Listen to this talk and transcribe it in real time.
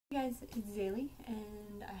guys, it's Zaylee,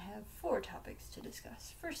 and I have 4 topics to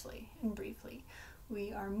discuss. Firstly, and briefly,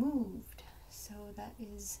 we are moved, so that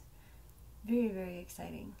is very, very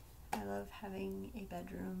exciting. I love having a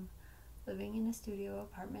bedroom. Living in a studio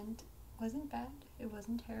apartment wasn't bad, it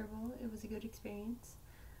wasn't terrible, it was a good experience,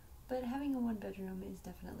 but having a 1-bedroom is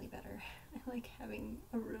definitely better. I like having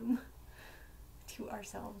a room to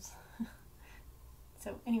ourselves.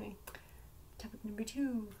 So anyway, topic number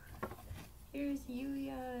 2. Here's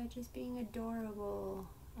Yuya just being adorable.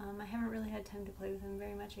 I haven't really had time to play with him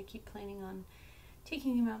very much. I keep planning on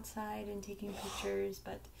taking him outside and taking pictures,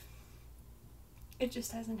 but it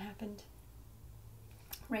just hasn't happened.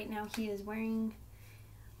 Right now he is wearing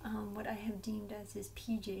what I have deemed as his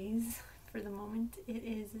PJs for the moment. It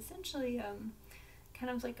is essentially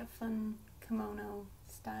kind of like a fun kimono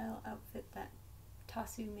style outfit that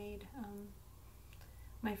Tasu made.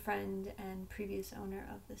 My friend and previous owner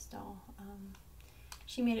of this doll.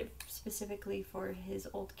 She made it specifically for his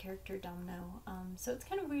old character Domino. So it's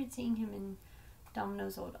kind of weird seeing him in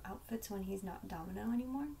Domino's old outfits when he's not Domino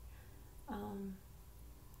anymore.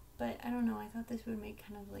 But I don't know, I thought this would make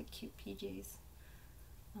kind of like cute PJs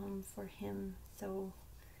for him. So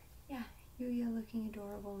yeah, Yuya looking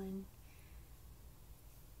adorable in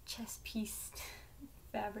chest-pieced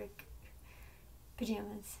fabric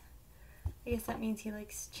pajamas. I guess that means he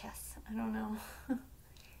likes chess. I don't know.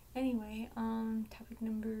 Anyway, topic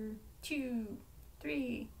number 2,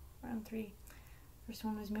 3, round 3. First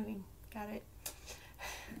one was moving. Got it.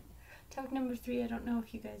 Topic number 3, I don't know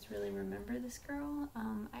if you guys really remember this girl.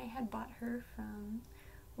 I had bought her from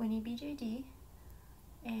Winnie BJD,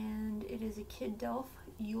 and it is a Kid Dolph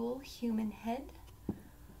Yule human head.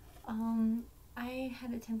 I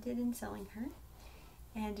had attempted in selling her,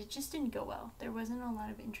 and it just didn't go well. There wasn't a lot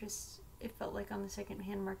of interest, it felt like, on the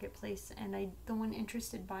secondhand marketplace, and the one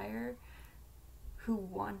interested buyer who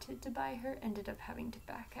wanted to buy her ended up having to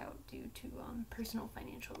back out due to personal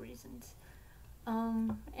financial reasons.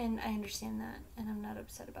 And I understand that, and I'm not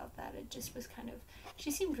upset about that. It just was kind of,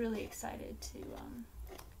 she seemed really excited to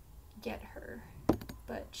get her,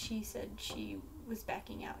 but she said she was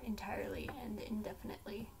backing out entirely and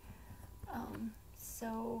indefinitely.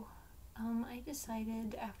 I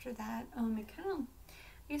decided after that, I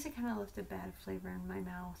guess it kind of left a bad flavor in my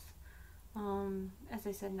mouth. As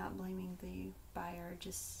I said, not blaming the buyer,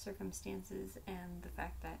 just circumstances and the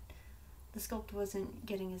fact that the sculpt wasn't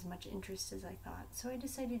getting as much interest as I thought. So I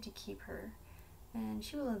decided to keep her, and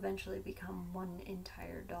she will eventually become one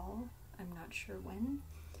entire doll. I'm not sure when.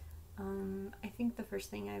 I think the first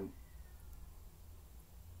thing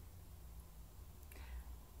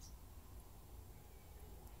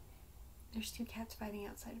There's 2 cats fighting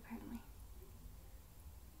outside, apparently.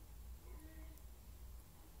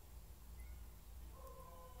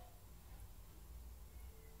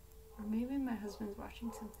 Or maybe my husband's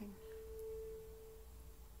watching something.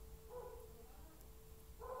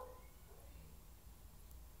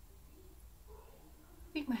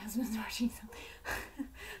 I think my husband's watching something.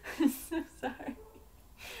 I'm so sorry.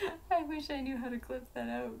 I wish I knew how to clip that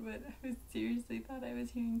out, but I seriously thought I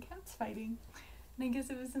was hearing cats fighting. And I guess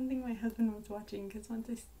it was something my husband was watching, because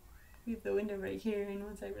we have the window right here, and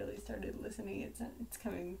once I really started listening, it's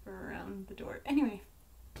coming from around the door. Anyway,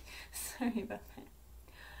 sorry about that.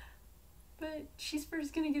 But she's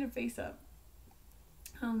first gonna get a face-up.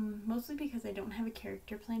 Mostly because I don't have a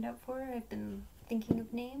character planned out for her. I've been thinking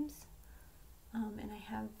of names, and I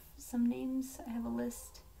have some names. I have a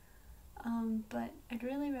list, but I'd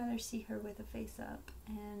really rather see her with a face-up,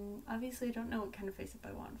 and obviously I don't know what kind of face-up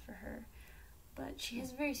I want for her, but she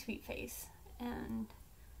has a very sweet face, and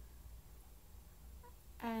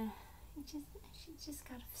she just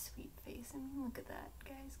got a sweet face. I mean, look at that,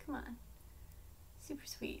 guys, come on. Super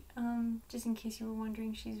sweet. Just in case you were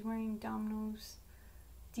wondering, she's wearing Domino's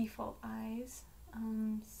default eyes,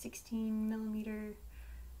 16mm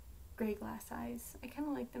gray glass eyes. I kind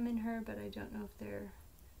of like them in her, but I don't know if they're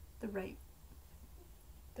the right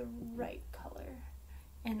color.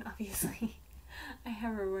 And obviously, I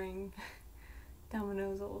have her wearing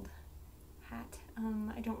Domino's old hat.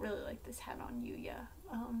 I don't really like this hat on Yuya.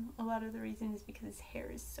 A lot of the reason is because his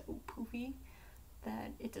hair is so poofy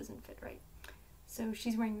that it doesn't fit right. So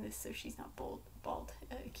she's wearing this so she's not bald.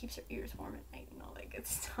 It keeps her ears warm at night and all that good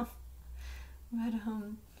stuff.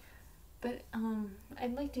 But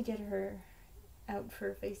I'd like to get her out for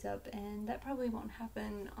a face-up, and that probably won't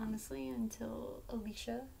happen, honestly, until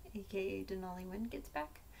Alicia, aka Denali Wynn, gets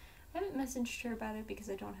back. I haven't messaged her about it because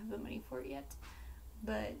I don't have the money for it yet,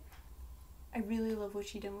 but I really love what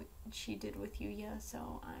she did with Yuya,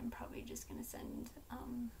 so I'm probably just gonna send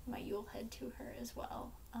my Yule head to her as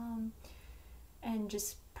well. and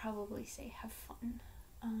just probably say have fun.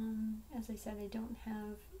 As I said, I don't say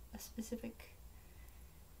have fun. As I said, I don't have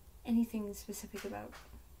anything specific about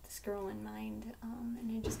this girl in mind,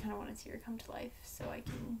 and I just kind of want to see her come to life so I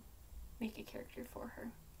can make a character for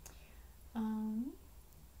her.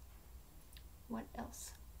 What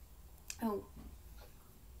else? Oh,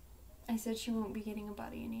 I said she won't be getting a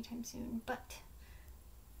body anytime soon, but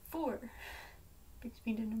 4 brings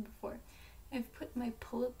me to number 4. I've put my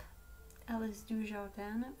pull-up Alice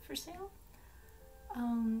Dujardin up for sale.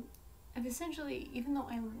 I've essentially, even though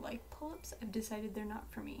I like pull-ups, I've decided they're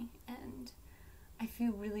not for me, and I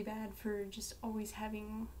feel really bad for just always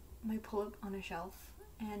having my pull-up on a shelf,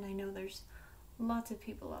 and I know there's lots of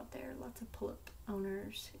people out there, lots of pull-up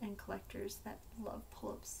owners and collectors that love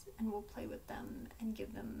pull-ups and will play with them and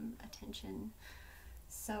give them attention.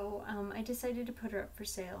 So I decided to put her up for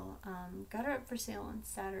sale. Got her up for sale on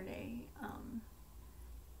Saturday,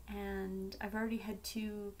 and I've already had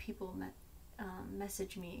 2 people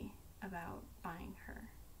message me about buying her,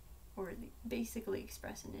 or basically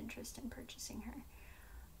express an interest in purchasing her.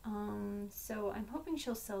 So I'm hoping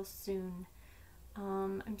she'll sell soon.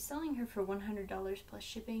 I'm selling her for $100 plus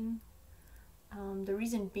shipping. The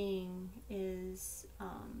reason being is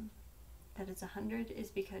that it's $100 is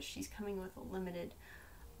because she's coming with a limited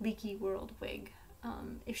Leaky World wig.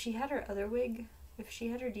 If she had her other wig, if she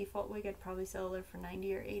had her default wig, I'd probably sell her for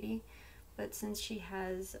 $90 or $80. But since she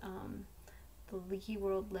has the Leaky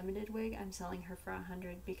World limited wig, I'm selling her for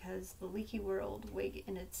 $100 because the Leaky World wig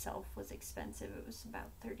in itself was expensive. It was about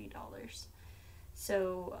 $30.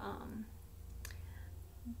 So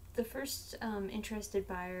the first interested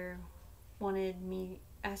buyer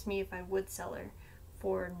asked me if I would sell her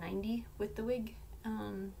for $90 with the wig,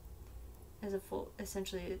 as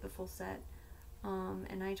essentially the full set.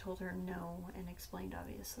 And I told her no and explained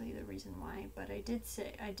obviously the reason why, but I did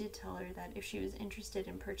tell her that if she was interested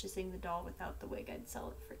in purchasing the doll without the wig, I'd sell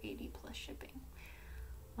it for $80 plus shipping.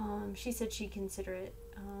 She said she'd consider it.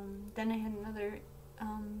 Then I had another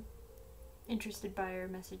interested buyer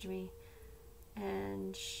message me,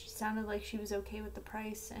 and she sounded like she was okay with the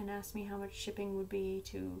price and asked me how much shipping would be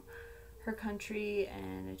to her country,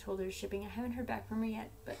 and I told her shipping. I haven't heard back from her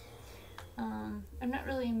yet, but I'm not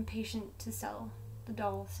really impatient to sell the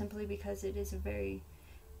doll, simply because it is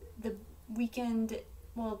the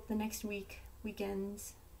next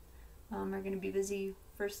weekends are going to be busy.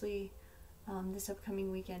 Firstly, this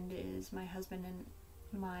upcoming weekend is my husband and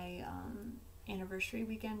my anniversary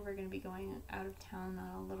weekend. We're going to be going out of town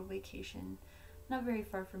on a little vacation, not very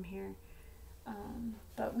far from here,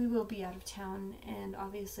 but we will be out of town, and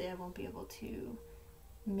obviously I won't be able to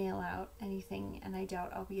mail out anything, and I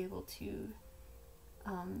doubt I'll be able to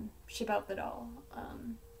ship out the doll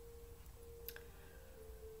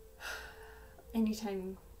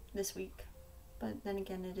anytime this week. But then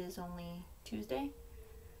again, it is only Tuesday.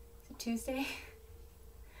 Is it Tuesday?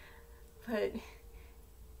 But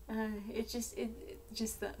it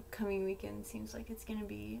just the upcoming weekend seems like it's gonna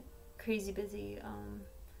be crazy busy,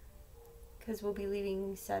 because we'll be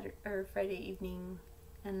leaving Friday evening,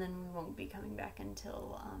 and then we won't be coming back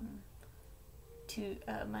until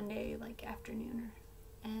Monday, like afternoon.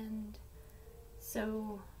 And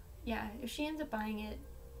so yeah, if she ends up buying it,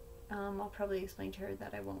 I'll probably explain to her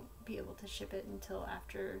that I won't be able to ship it until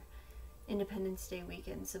after Independence Day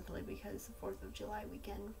weekend, simply because the 4th of July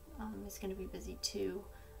weekend is going to be busy too.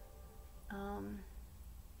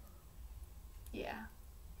 Yeah.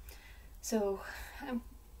 So I'm,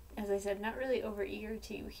 as I said, not really over eager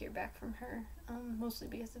to hear back from her, mostly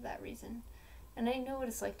because of that reason. And I know what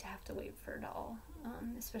it's like to have to wait for a doll,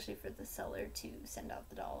 especially for the seller to send out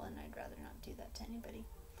the doll, and I'd rather not do that to anybody.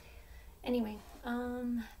 Anyway,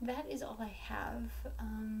 that is all I have.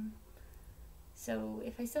 So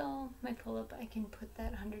if I sell my pull-up, I can put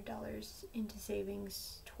that $100 into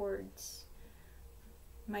savings towards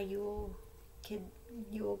my Yule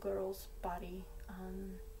girl's body.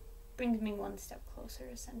 Brings me one step closer,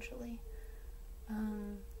 essentially.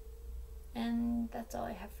 And that's all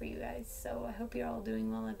I have for you guys. So I hope you're all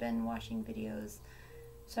doing well. I've been watching videos.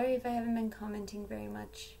 Sorry if I haven't been commenting very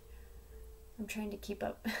much. I'm trying to keep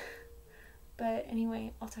up. But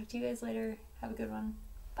anyway, I'll talk to you guys later. Have a good one.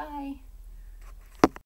 Bye!